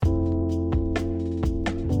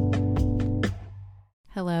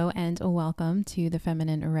Hello and welcome to the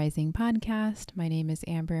Feminine Arising podcast. My name is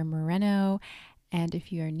Amber Moreno, and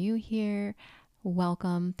if you are new here,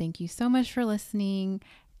 welcome. Thank you so much for listening.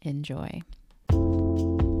 Enjoy.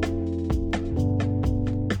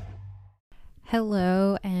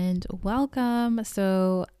 Hello and welcome.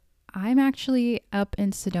 So I'm actually up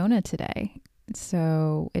in Sedona today.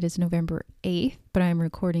 So it is November 8th, but I'm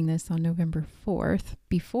recording this on November 4th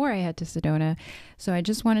before I head to Sedona. So I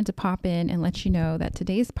just wanted to pop in and let you know that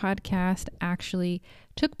today's podcast actually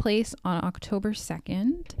took place on October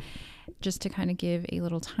 2nd, just to kind of give a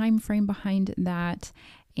little time frame behind that.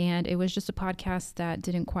 And it was just a podcast that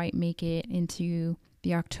didn't quite make it into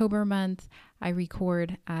the October month. I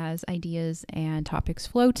record as ideas and topics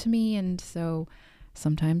flow to me, and so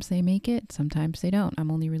sometimes they make it, sometimes they don't.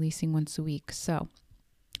 I'm only releasing once a week. So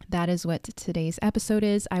that is what today's episode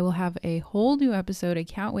is. I will have a whole new episode. I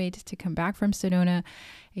can't wait to come back from Sedona,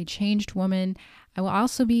 a changed woman. I will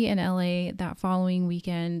also be in LA that following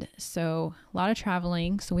weekend. So a lot of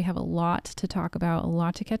traveling. So we have a lot to talk about, a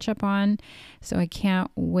lot to catch up on. So I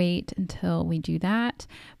can't wait until we do that.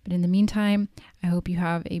 But in the meantime, I hope you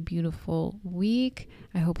have a beautiful week.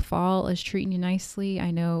 I hope fall is treating you nicely.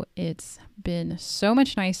 I know it's been so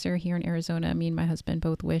much nicer here in Arizona. Me and my husband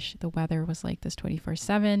both wish the weather was like this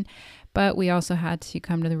 24/7, but we also had to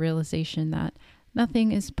come to the realization that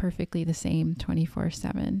nothing is perfectly the same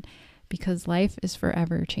 24/7 because life is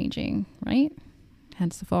forever changing, right?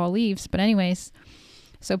 Hence the fall leaves. But anyways,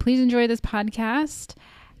 so please enjoy this podcast.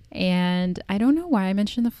 And I don't know why I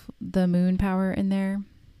mentioned the moon power in there.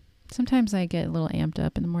 Sometimes I get a little amped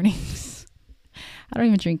up in the mornings. I don't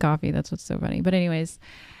even drink coffee. That's what's so funny. But anyways,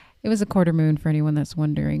 it was a quarter moon for anyone that's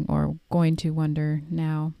wondering or going to wonder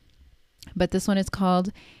now. But this one is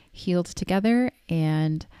called Healed Together.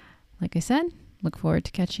 And like I said, look forward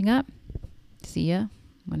to catching up. See ya.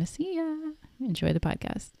 Want to see ya. Enjoy the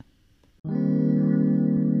podcast.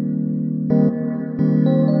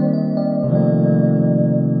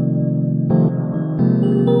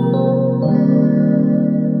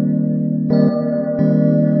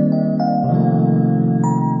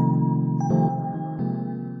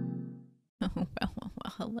 Well,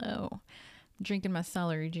 hello. I'm drinking my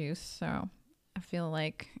celery juice, so I feel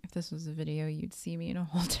like if this was a video, you'd see me in a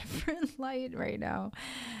whole different light right now.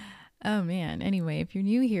 Oh man. Anyway, if you're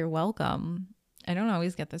new here, welcome. I don't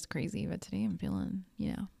always get this crazy, but today I'm feeling,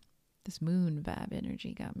 this moon vibe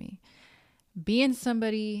energy got me being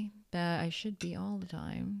somebody that I should be all the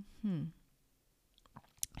time.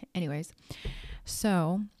 Anyways,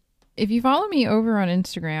 so if you follow me over on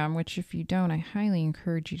Instagram, which if you don't, I highly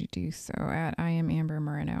encourage you to do so at I am Amber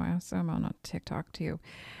Moreno. I also am on TikTok too,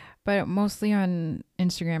 but mostly on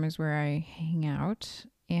Instagram is where I hang out.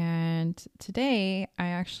 And today I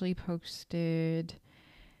actually posted,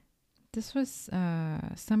 this was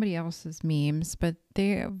somebody else's memes, but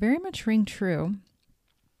they very much ring true.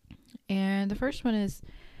 And the first one is,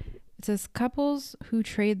 it says, couples who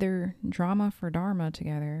trade their drama for dharma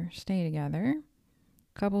together stay together.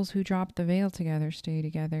 Couples who drop the veil together stay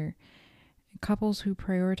together. And couples who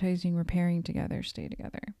prioritizing repairing together stay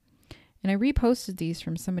together. And I reposted these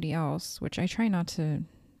from somebody else, which I try not to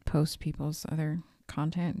post people's other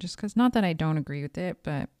content just because, not that I don't agree with it,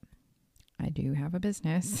 but I do have a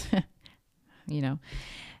business,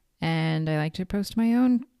 and I like to post my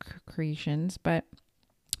own creations, but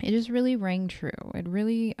it just really rang true. It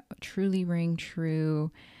really truly rang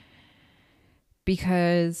true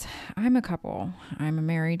because I'm a couple. I'm a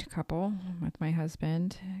married couple with my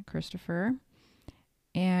husband, Christopher,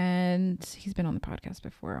 and he's been on the podcast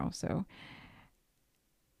before also.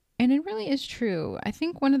 And it really is true. I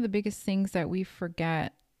think one of the biggest things that we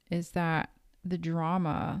forget is that the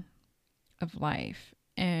drama of life,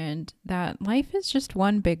 and that life is just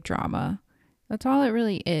one big drama. That's all it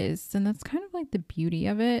really is. And that's kind of like the beauty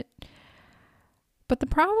of it. But the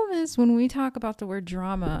problem is when we talk about the word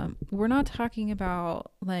drama, we're not talking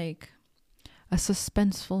about like a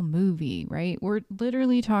suspenseful movie, right? We're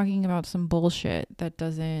literally talking about some bullshit that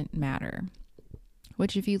doesn't matter.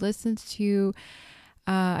 Which if you listen to,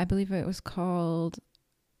 I believe it was called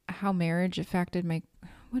How Marriage Affected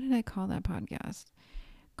what did I call that podcast?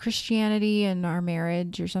 Christianity and Our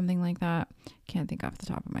Marriage or something like that. Can't think off the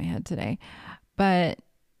top of my head today. But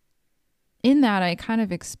in that, I kind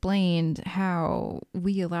of explained how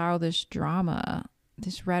we allow this drama,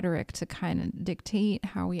 this rhetoric to kind of dictate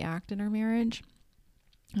how we act in our marriage.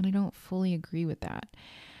 And I don't fully agree with that.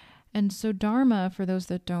 And so Dharma, for those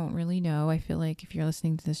that don't really know, I feel like if you're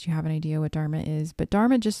listening to this, you have an idea what Dharma is. But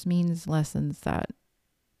Dharma just means lessons that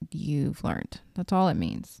you've learned. That's all it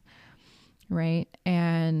means, right?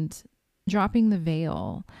 And dropping the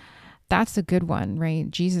veil, that's a good one,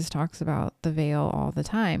 right? Jesus talks about the veil all the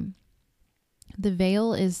time. The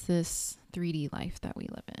veil is this 3D life that we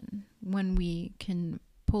live in. When we can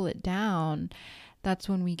pull it down, that's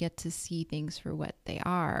when we get to see things for what they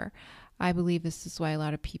are. I believe this is why a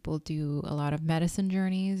lot of people do a lot of medicine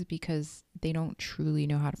journeys, because they don't truly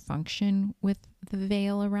know how to function with the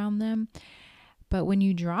veil around them. But when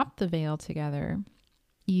you drop the veil together,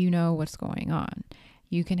 you know what's going on.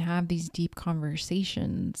 You can have these deep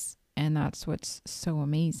conversations, and that's what's so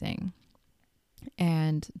amazing.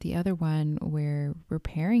 And the other one where we're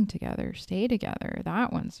pairing together, stay together,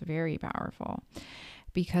 that one's very powerful,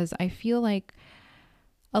 because I feel like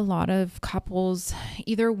a lot of couples,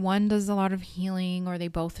 either one does a lot of healing or they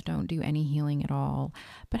both don't do any healing at all.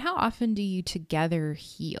 But how often do you together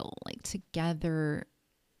heal, like together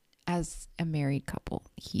as a married couple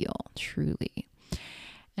heal truly?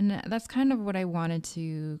 And that's kind of what I wanted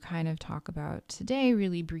to kind of talk about today,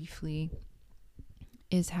 really briefly,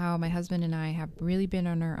 is how my husband and I have really been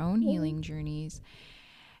on our own healing journeys.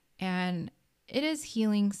 And it is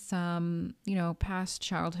healing some, past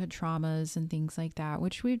childhood traumas and things like that,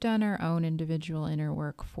 which we've done our own individual inner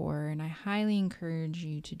work for. And I highly encourage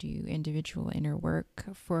you to do individual inner work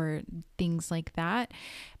for things like that,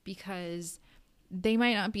 because they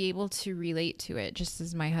might not be able to relate to it, just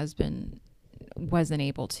as my husband wasn't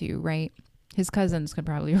able to, right? His cousins could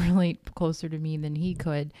probably relate closer to me than he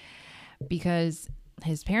could, because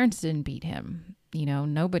his parents didn't beat him.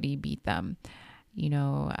 Nobody beat them.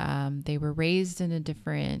 They were raised in a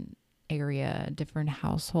different area, a different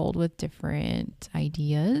household with different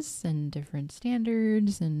ideas and different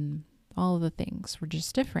standards, and all of the things were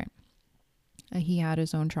just different. He had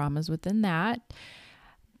his own traumas within that.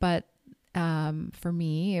 But for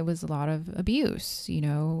me, it was a lot of abuse.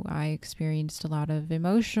 I experienced a lot of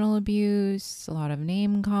emotional abuse, a lot of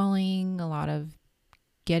name calling, a lot of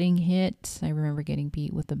getting hit. I remember getting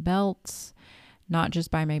beat with a belt, not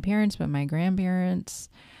just by my parents, but my grandparents.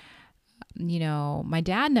 My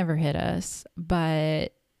dad never hit us,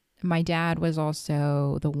 but my dad was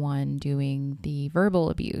also the one doing the verbal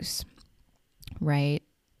abuse, right?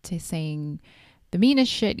 To saying the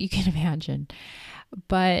meanest shit you can imagine.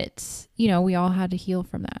 But, we all had to heal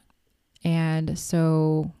from that. And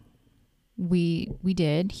so we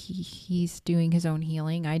did. He's doing his own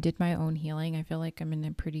healing. I did my own healing. I feel like I'm in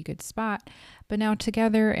a pretty good spot. But now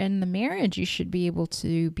together in the marriage, you should be able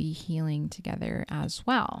to be healing together as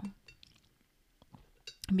well.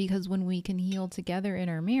 Because when we can heal together in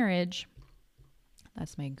our marriage,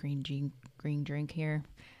 that's my green drink here,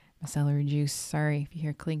 my celery juice. Sorry if you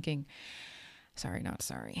hear clinking. Sorry, not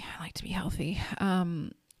sorry. I like to be healthy.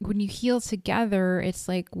 When you heal together, it's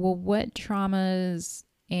like, well, what traumas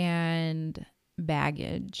and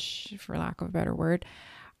baggage, for lack of a better word,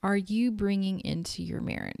 are you bringing into your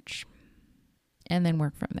marriage? And then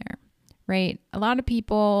work from there, right? A lot of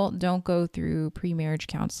people don't go through pre-marriage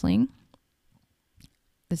counseling.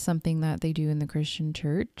 It's something that they do in the Christian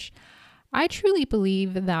church. I truly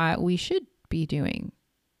believe that we should be doing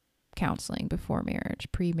counseling before marriage,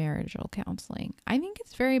 premarital counseling. I think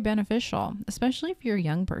it's very beneficial, especially if you're a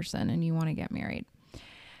young person and you want to get married.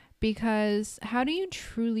 Because how do you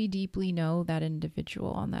truly deeply know that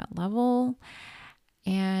individual on that level?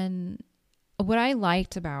 And what I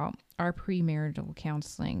liked about our premarital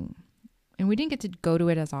counseling, and we didn't get to go to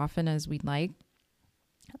it as often as we'd like,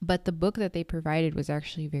 but the book that they provided was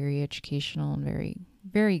actually very educational and very,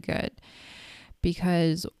 very good.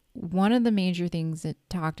 Because one of the major things it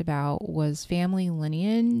talked about was family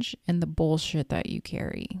lineage and the bullshit that you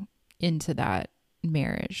carry into that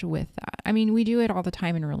marriage with that. I mean, we do it all the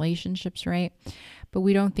time in relationships, right? But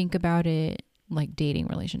we don't think about it like dating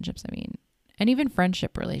relationships, and even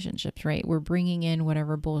friendship relationships, right? We're bringing in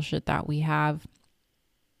whatever bullshit that we have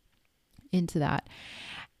into that.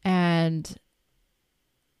 And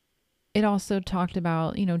it also talked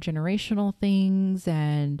about, generational things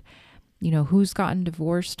and who's gotten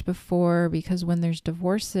divorced before, because when there's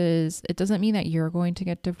divorces, it doesn't mean that you're going to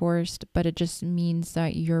get divorced, but it just means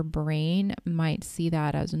that your brain might see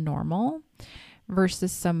that as normal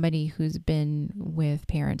versus somebody who's been with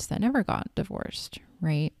parents that never got divorced,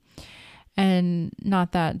 right? And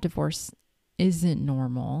not that divorce isn't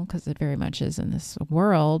normal, because it very much is in this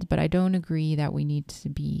world, but I don't agree that we need to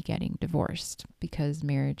be getting divorced, because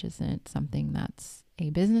marriage isn't something that's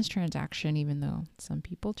a business transaction, even though some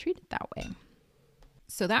people treat it that way.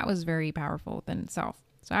 So that was very powerful within itself.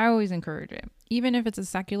 So I always encourage it. Even if it's a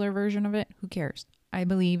secular version of it, who cares? I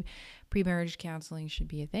believe pre-marriage counseling should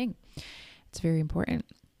be a thing. It's very important,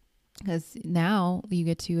 because now you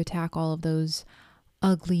get to attack all of those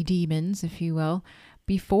ugly demons, if you will,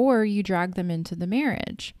 before you drag them into the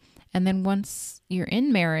marriage. And then once you're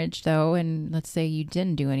in marriage, though, and let's say you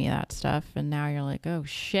didn't do any of that stuff, and now you're like, oh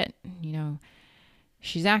shit,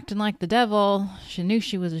 she's acting like the devil. She knew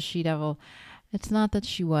she was a she-devil. It's not that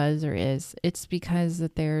she was or is. It's because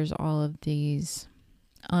that there's all of these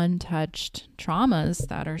untouched traumas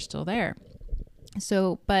that are still there.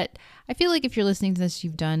 So, but I feel like if you're listening to this,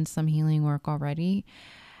 you've done some healing work already,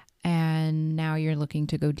 and now you're looking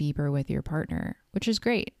to go deeper with your partner, which is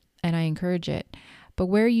great, and I encourage it. But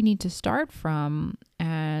where you need to start from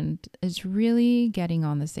and is really getting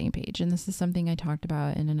on the same page. And this is something I talked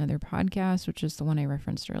about in another podcast, which is the one I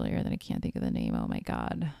referenced earlier that I can't think of the name. Oh my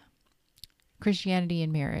God. Christianity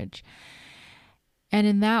and Marriage. And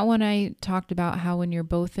in that one, I talked about how when you're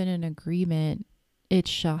both in an agreement, it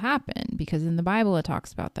shall happen, because in the Bible, it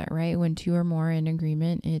talks about that, right? When two or more are in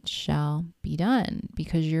agreement, it shall be done,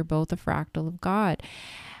 because you're both a fractal of God.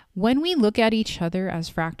 When we look at each other as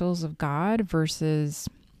fractals of God versus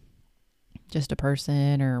just a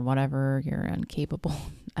person or whatever, you're incapable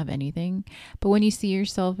of anything. But when you see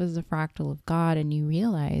yourself as a fractal of God and you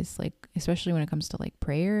realize, like, especially when it comes to like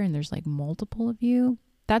prayer and there's like multiple of you,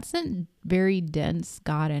 that's a very dense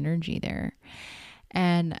God energy there.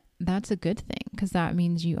 And that's a good thing, because that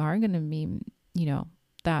means you are going to be,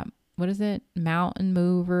 that, what is it? Mountain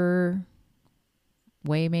mover,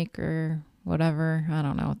 waymaker, whatever. I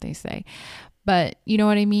don't know what they say, but you know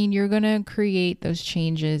what I mean? You're going to create those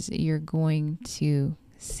changes. You're going to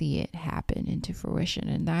see it happen into fruition.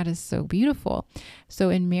 And that is so beautiful. So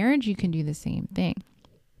in marriage, you can do the same thing.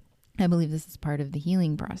 I believe this is part of the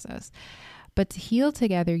healing process. But to heal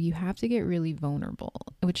together, you have to get really vulnerable,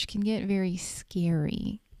 which can get very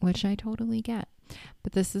scary, which I totally get.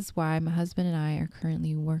 But this is why my husband and I are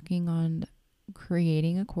currently working on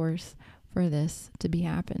creating a course for this to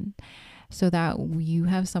happen, so that you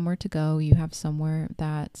have somewhere to go, you have somewhere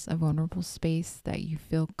that's a vulnerable space that you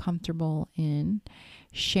feel comfortable in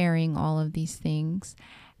sharing all of these things.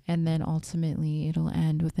 And then ultimately it'll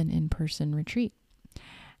end with an in-person retreat.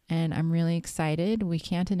 And I'm really excited. We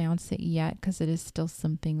can't announce it yet because it is still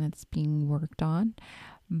something that's being worked on,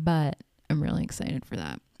 but I'm really excited for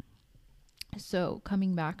that. So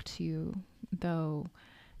coming back to, though,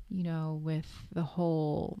 with the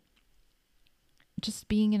whole just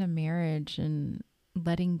being in a marriage and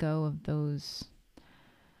letting go of those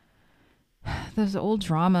old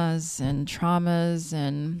dramas and traumas,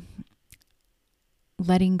 and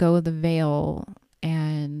letting go of the veil,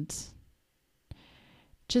 and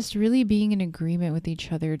just really being in agreement with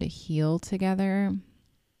each other to heal together.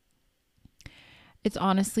 It's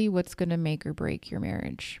honestly what's going to make or break your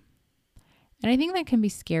marriage. And I think that can be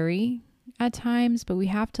scary at times, but we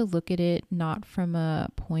have to look at it not from a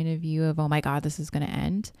point of view of, oh my God, this is going to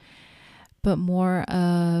end, but more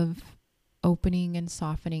of opening and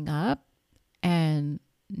softening up and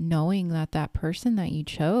knowing that that person that you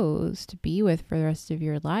chose to be with for the rest of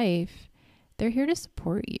your life, they're here to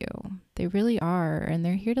support you. They really are. And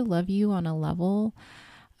they're here to love you on a level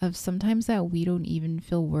of sometimes that we don't even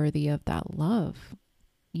feel worthy of that love,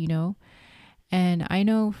 And I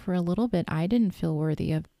know for a little bit, I didn't feel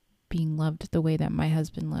worthy of being loved the way that my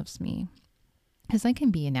husband loves me, because I can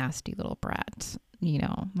be a nasty little brat.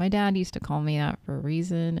 My dad used to call me that for a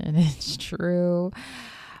reason, and it's true,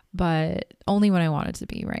 but only when I want it to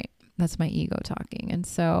be, right? That's my ego talking. And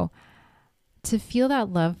so to feel that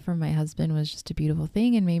love from my husband was just a beautiful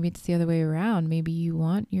thing. And maybe it's the other way around. Maybe you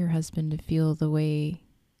want your husband to feel the way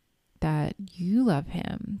that you love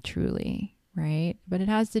him truly, right? But it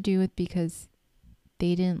has to do with because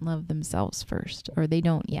they didn't love themselves first, or they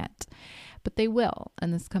don't yet, but they will.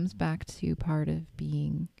 And this comes back to part of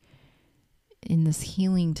being in this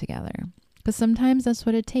healing together, because sometimes that's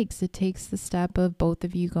what it takes. It takes the step of both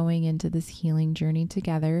of you going into this healing journey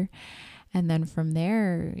together. And then from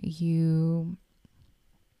there, you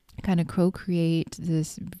kind of co-create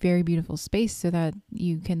this very beautiful space so that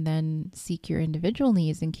you can then seek your individual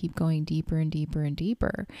needs and keep going deeper and deeper and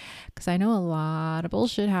deeper. Because I know a lot of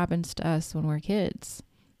bullshit happens to us when we're kids,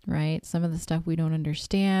 right? Some of the stuff we don't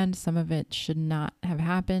understand, some of it should not have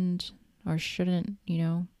happened or shouldn't,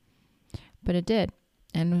 but it did.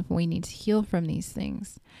 And we need to heal from these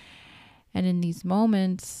things. And in these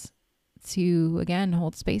moments, to again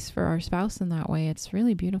hold space for our spouse in that way, it's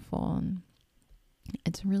really beautiful. And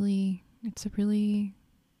that's all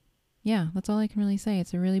I can really say.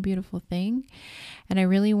 It's a really beautiful thing. And I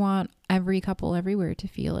really want every couple everywhere to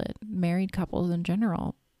feel it, married couples in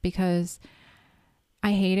general, because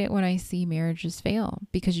I hate it when I see marriages fail,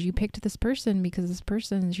 because you picked this person because this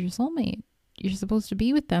person is your soulmate. You're supposed to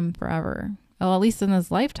be with them forever. Well, at least in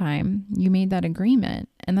this lifetime, you made that agreement,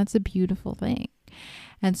 and that's a beautiful thing.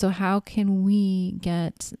 And so how can we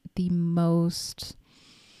get the most,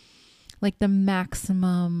 like the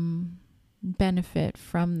maximum benefit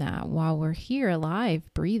from that while we're here alive,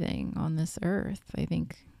 breathing on this earth? I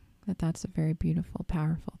think that that's a very beautiful,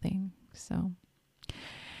 powerful thing. So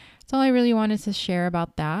that's all I really wanted to share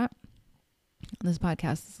about that. This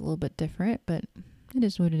podcast is a little bit different, but it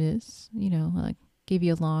is what it is. You know, like give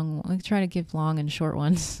you I try to give long and short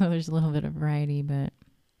ones, so there's a little bit of variety, but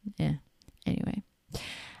yeah. Anyway,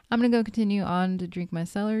 I'm going to go continue on to drink my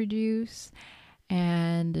celery juice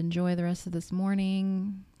and enjoy the rest of this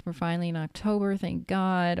morning. We're finally in October, thank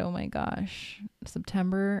God. Oh my gosh.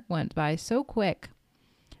 September went by so quick,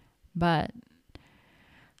 but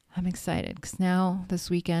I'm excited because now this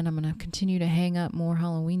weekend I'm going to continue to hang up more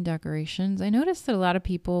Halloween decorations. I noticed that a lot of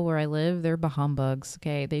people where I live, they're bahumbugs.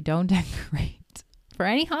 Okay. They don't decorate for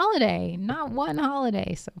any holiday, not one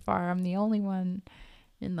holiday so far. I'm the only one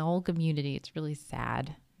in the whole community. It's really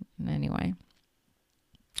sad. Anyway,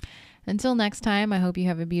 until next time, I hope you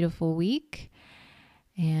have a beautiful week,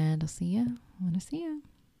 and I'll see you when I see you.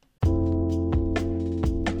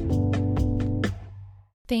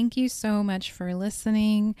 Thank you so much for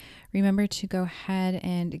listening. Remember to go ahead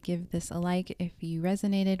and give this a like if you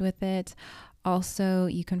resonated with it. Also,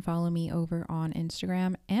 you can follow me over on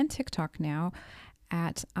Instagram and TikTok now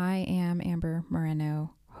at I am Amber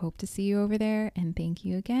Moreno. Hope to see you over there, and thank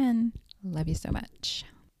you again. Love you so much.